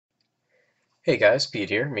Hey guys,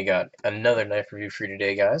 Pete here. We got another knife review for you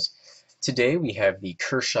today, guys. Today we have the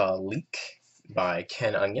Kershaw Leek by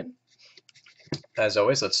Ken Onion. As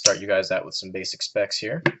always, let's start you guys out with some basic specs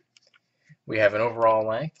here. We have an overall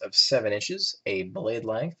length of 7 inches, a blade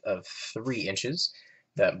length of 3 inches.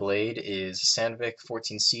 That blade is Sandvik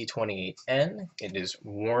 14C28N. It is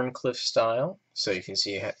Wharncliffe style, so you can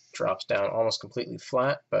see it drops down almost completely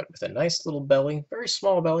flat, but with a nice little belly, very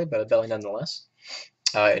small belly, but a belly nonetheless.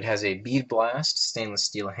 It has a bead blast stainless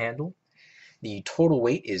steel handle. The total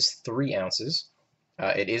weight is 3 ounces.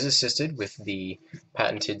 It is assisted with the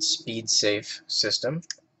patented SpeedSafe system.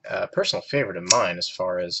 Personal favorite of mine as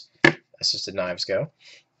far as assisted knives go.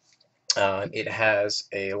 It has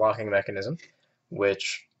a locking mechanism,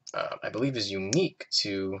 which I believe is unique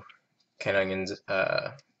to Ken Onion's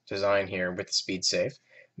design here with the SpeedSafe.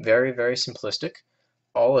 Very, very simplistic.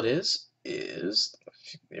 All it is,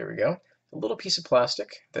 there we go, a little piece of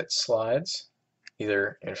plastic that slides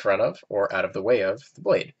either in front of or out of the way of the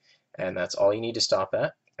blade. And that's all you need to stop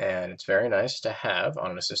that. And it's very nice to have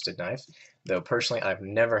on an assisted knife, though personally I've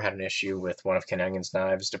never had an issue with one of Ken Onion's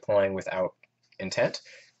knives deploying without intent,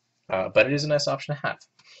 but it is a nice option to have.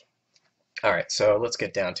 Alright, so let's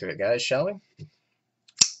get down to it, guys, shall we?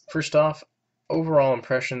 First off, overall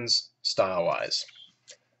impressions style-wise.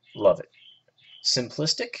 Love it.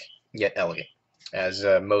 Simplistic, yet elegant, as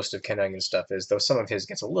most of Ken Onion's stuff is, though some of his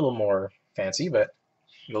gets a little more fancy, but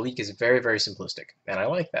the Leek is very, very simplistic, and I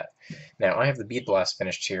like that. Now, I have the Bead Blast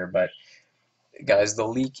finished here, but guys, the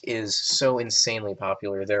Leek is so insanely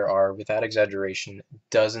popular. There are, without exaggeration,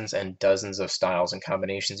 dozens and dozens of styles and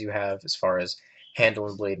combinations you have as far as handle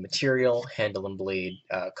and blade material, handle and blade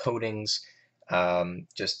coatings,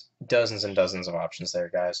 just dozens and dozens of options there,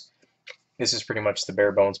 guys. This is pretty much the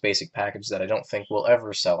bare bones basic package that I don't think will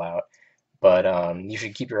ever sell out, but you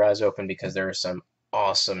should keep your eyes open because there are some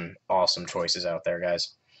awesome, awesome choices out there,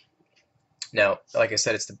 guys. Now, like I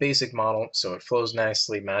said, it's the basic model, so it flows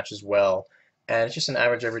nicely, matches well, and it's just an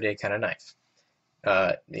average everyday kind of knife.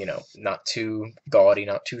 Not too gaudy,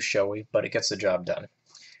 not too showy, but it gets the job done.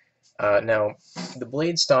 Now, the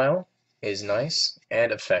blade style is nice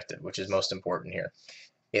and effective, which is most important here.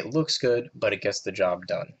 It looks good, but it gets the job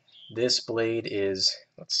done. This blade is,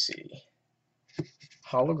 let's see,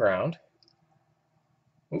 hollow ground.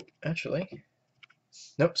 Oop, actually,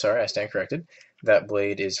 nope, sorry, I stand corrected. That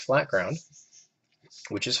blade is flat ground,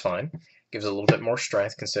 which is fine. Gives it a little bit more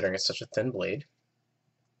strength considering it's such a thin blade.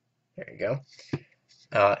 There you go.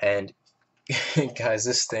 And guys,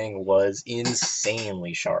 this thing was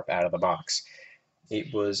insanely sharp out of the box.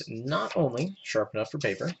 It was not only sharp enough for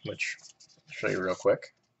paper, which I'll show you real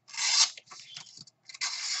quick.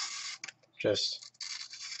 Just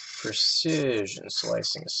precision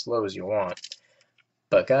slicing as slow as you want.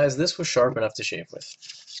 But guys, this was sharp enough to shave with.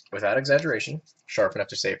 Without exaggeration, sharp enough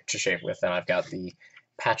to shave with, and I've got the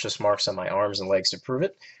patchless marks on my arms and legs to prove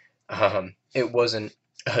it. It wasn't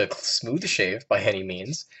a smooth shave by any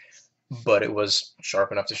means, but it was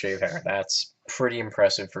sharp enough to shave hair. That's pretty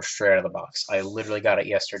impressive for straight out of the box. I literally got it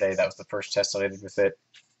yesterday. That was the first test that I did with it.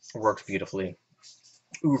 Worked beautifully.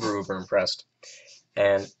 Uber, uber impressed.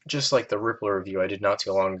 And just like the Rippler review I did not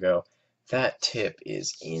too long ago, that tip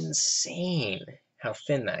is insane how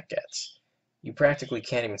thin that gets. You practically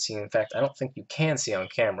can't even see, in fact, I don't think you can see on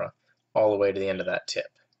camera all the way to the end of that tip.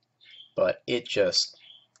 But it just,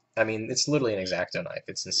 I mean, it's literally an X-Acto knife.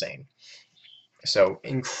 It's insane. So,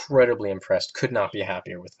 incredibly impressed. Could not be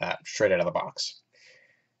happier with that, straight out of the box.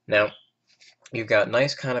 Now, you've got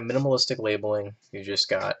nice kind of minimalistic labeling. You've just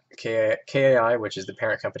got KAI, which is the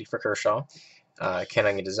parent company for Kershaw. Ken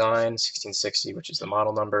Onion Design, 1660, which is the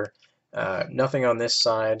model number. Nothing on this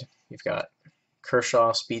side. You've got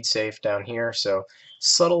Kershaw SpeedSafe down here, so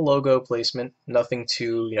subtle logo placement, nothing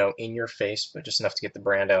too, in your face, but just enough to get the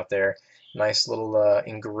brand out there. Nice little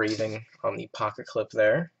engraving on the pocket clip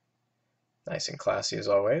there. Nice and classy as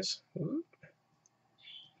always. Ooh.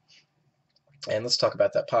 And let's talk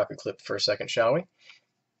about that pocket clip for a second, shall we?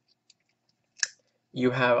 You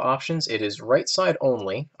have options. It is right side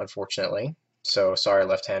only, unfortunately. So sorry,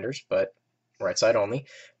 left-handers, but right side only.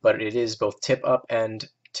 But it is both tip up and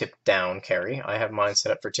tip down carry. I have mine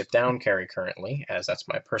set up for tip down carry currently, as that's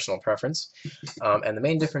my personal preference. And the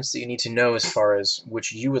main difference that you need to know as far as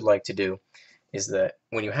which you would like to do is that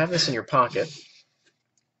when you have this in your pocket,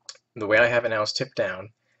 the way I have it now is tip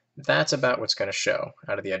down, that's about what's going to show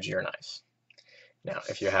out of the edge of your knife. Now,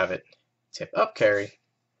 if you have it tip up carry,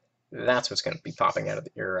 that's what's going to be popping out of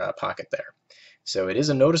your pocket there. So it is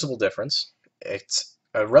a noticeable difference. It's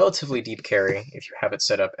a relatively deep carry if you have it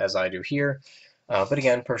set up as I do here, but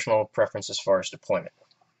again, personal preference as far as deployment.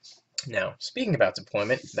 Now, speaking about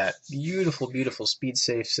deployment, that beautiful, beautiful speed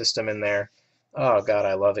safe system in there. Oh god,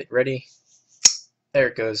 I love it. Ready? There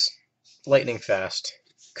it goes. Lightning fast.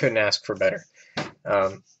 Couldn't ask for better.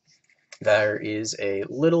 Um, there is a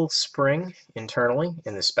little spring internally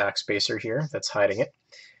in this back spacer here that's hiding it,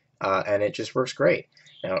 and it just works great.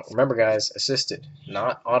 Now, remember guys, assisted,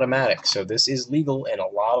 not automatic, so this is legal in a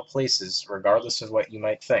lot of places, regardless of what you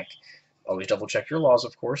might think. Always double check your laws,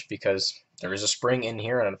 of course, because there is a spring in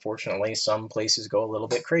here, and unfortunately some places go a little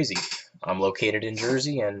bit crazy. I'm located in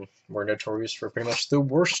Jersey, and we're notorious for pretty much the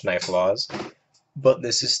worst knife laws, but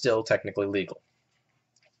this is still technically legal.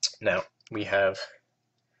 Now, we have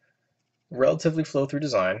relatively flow-through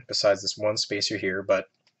design, besides this one spacer here, but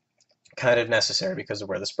kind of necessary because of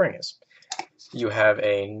where the spring is. You have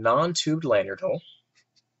a non-tubed lanyard hole,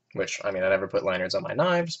 which, I mean, I never put lanyards on my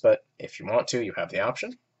knives, but if you want to, you have the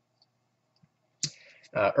option.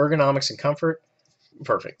 Ergonomics and comfort,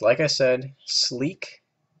 perfect. Like I said, sleek,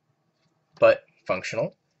 but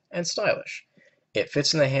functional and stylish. It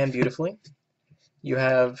fits in the hand beautifully. You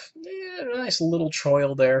have a nice little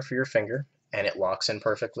choil there for your finger, and it locks in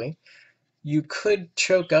perfectly. You could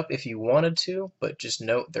choke up if you wanted to, but just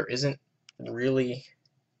note there isn't really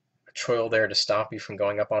a choil there to stop you from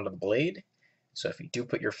going up onto the blade. So if you do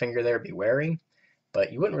put your finger there, be wary.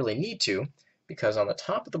 But you wouldn't really need to, because on the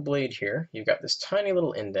top of the blade here, you've got this tiny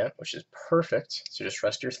little indent, which is perfect. So just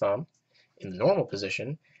rest your thumb in the normal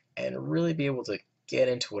position and really be able to get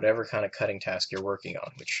into whatever kind of cutting task you're working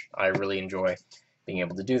on, which I really enjoy being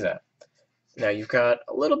able to do that. Now you've got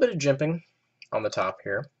a little bit of jimping on the top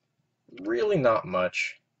here. Really not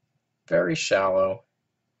much. Very shallow.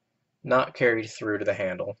 Not carried through to the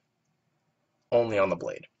handle. Only on the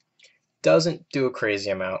blade. Doesn't do a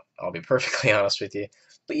crazy amount, I'll be perfectly honest with you,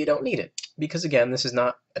 but you don't need it, because again, this is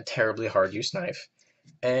not a terribly hard use knife,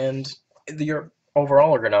 and your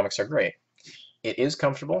overall ergonomics are great. It is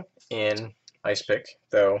comfortable in ice pick,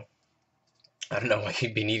 though I don't know why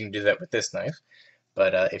you'd be needing to do that with this knife,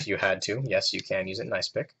 but if you had to, yes, you can use it in ice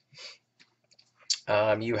pick.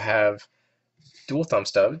 You have dual thumb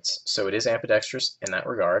stubs, so it is ambidextrous in that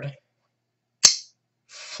regard.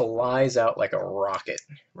 Flies out like a rocket,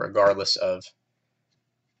 regardless of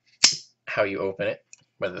how you open it,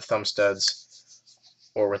 whether the thumb studs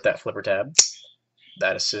or with that flipper tab.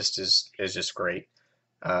 That assist is just great.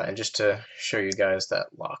 And just to show you guys that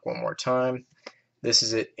lock one more time, this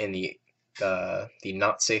is it in the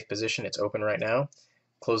not safe position. It's open right now.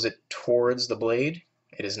 Close it towards the blade.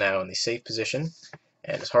 It is now in the safe position.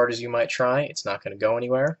 And as hard as you might try, it's not going to go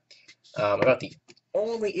anywhere. About the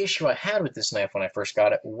only issue I had with this knife when I first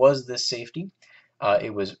got it was this safety.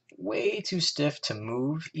 It was way too stiff to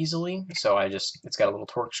move easily, so it's got a little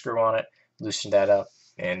torque screw on it, loosened that up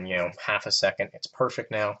in, half a second. It's perfect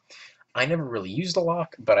now. I never really used the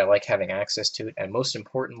lock, but I like having access to it, and most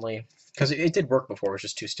importantly, because it did work before, it was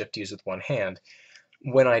just too stiff to use with one hand.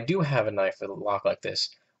 When I do have a knife with a lock like this,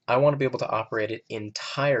 I want to be able to operate it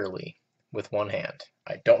entirely with one hand.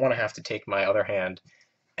 I don't want to have to take my other hand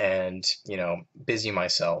and, busy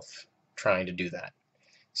myself trying to do that.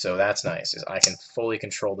 So that's nice, is I can fully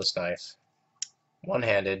control this knife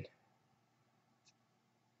one-handed,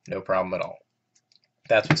 no problem at all.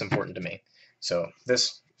 That's what's important to me. So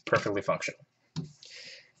this, perfectly functional.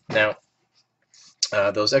 Now,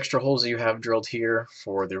 those extra holes that you have drilled here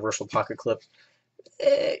for the reversible pocket clip,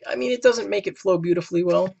 I mean, it doesn't make it flow beautifully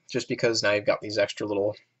well, just because now you've got these extra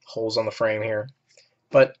little holes on the frame here.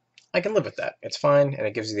 But I can live with that. It's fine, and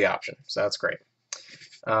it gives you the option, so that's great.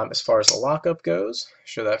 As far as the lockup goes,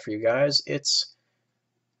 show that for you guys. It's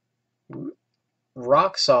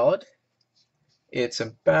rock solid. It's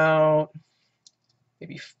about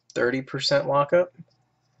maybe 30% lockup,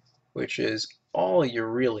 which is all you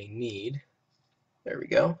really need. There we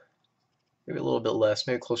go. Maybe a little bit less,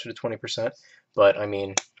 maybe closer to 20%. But I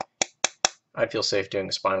mean, I'd feel safe doing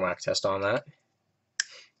a spine whack test on that.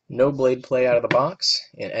 No blade play out of the box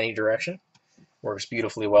in any direction. Works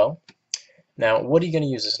beautifully well. Now, what are you going to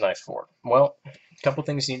use this knife for? Well, a couple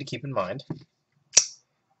things you need to keep in mind.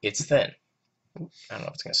 It's thin. I don't know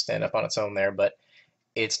if it's going to stand up on its own there, but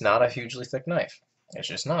it's not a hugely thick knife. It's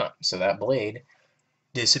just not. So that blade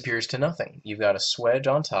disappears to nothing. You've got a swedge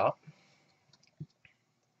on top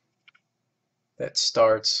that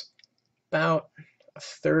starts about a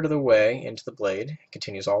third of the way into the blade,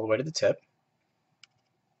 continues all the way to the tip,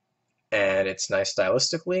 and it's nice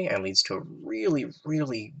stylistically and leads to a really,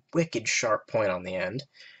 really wicked sharp point on the end.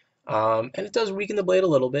 And it does weaken the blade a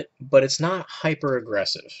little bit, but it's not hyper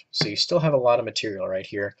aggressive. So you still have a lot of material right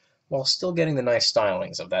here while still getting the nice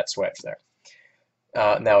stylings of that swedge there.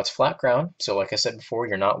 Now it's flat ground, so like I said before,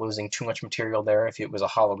 you're not losing too much material there if it was a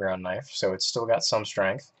hollow ground knife, so it's still got some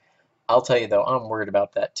strength. I'll tell you though, I'm worried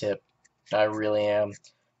about that tip. I really am.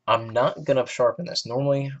 I'm not gonna sharpen this.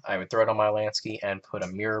 Normally, I would throw it on my Lansky and put a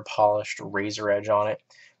mirror polished razor edge on it,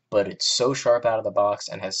 but it's so sharp out of the box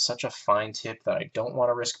and has such a fine tip that I don't want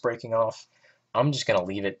to risk breaking off. I'm just gonna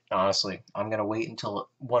leave it, honestly. I'm gonna wait until it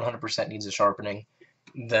 100% needs a sharpening,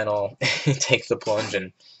 then I'll take the plunge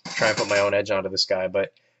and try and put my own edge onto this guy.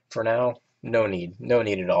 But for now, no need. No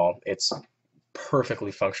need at all. It's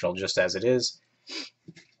perfectly functional just as it is.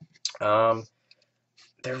 Um,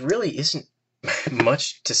 there really isn't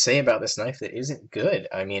much to say about this knife that isn't good.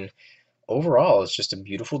 I mean, overall, it's just a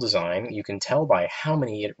beautiful design. You can tell by how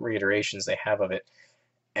many reiterations they have of it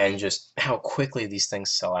and just how quickly these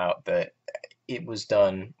things sell out that it was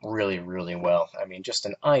done really, really well. I mean, just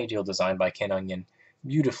an ideal design by Ken Onion,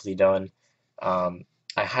 beautifully done. I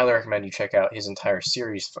highly recommend you check out his entire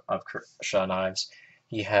series of Kershaw knives.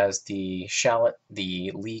 He has the Shallot,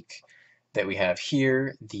 the Leek that we have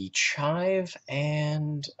here, the Chive,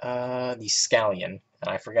 and the Scallion. And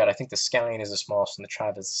I forgot, I think the Scallion is the smallest and the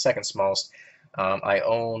Chive is the second smallest. I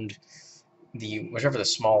owned whichever the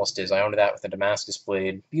smallest is, I owned that with a Damascus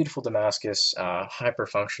blade. Beautiful Damascus, hyper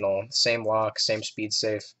functional, same lock, same speed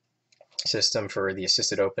safe system for the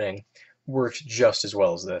assisted opening. Works just as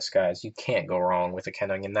well as this, guys. You can't go wrong with a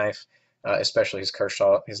Ken Onion knife, especially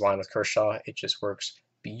his line with Kershaw. It just works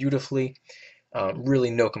beautifully.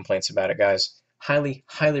 Really no complaints about it, guys. Highly,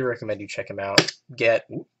 highly recommend you check him out.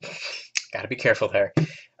 Gotta be careful there.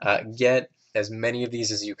 Get as many of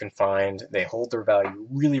these as you can find. They hold their value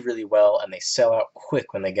really, really well, and they sell out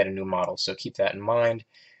quick when they get a new model, so keep that in mind.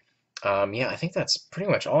 Yeah, I think that's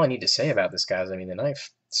pretty much all I need to say about this, guys. I mean, the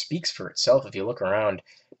knife speaks for itself. If you look around,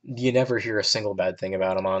 you never hear a single bad thing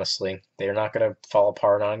about them, honestly. They're not going to fall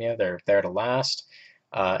apart on you. They're there to last,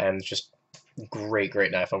 and just great,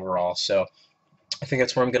 great knife overall. So I think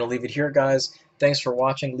that's where I'm going to leave it here, guys. Thanks for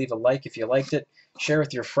watching. Leave a like if you liked it. Share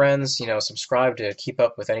with your friends. Subscribe to keep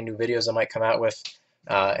up with any new videos I might come out with.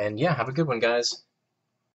 And yeah, have a good one, guys.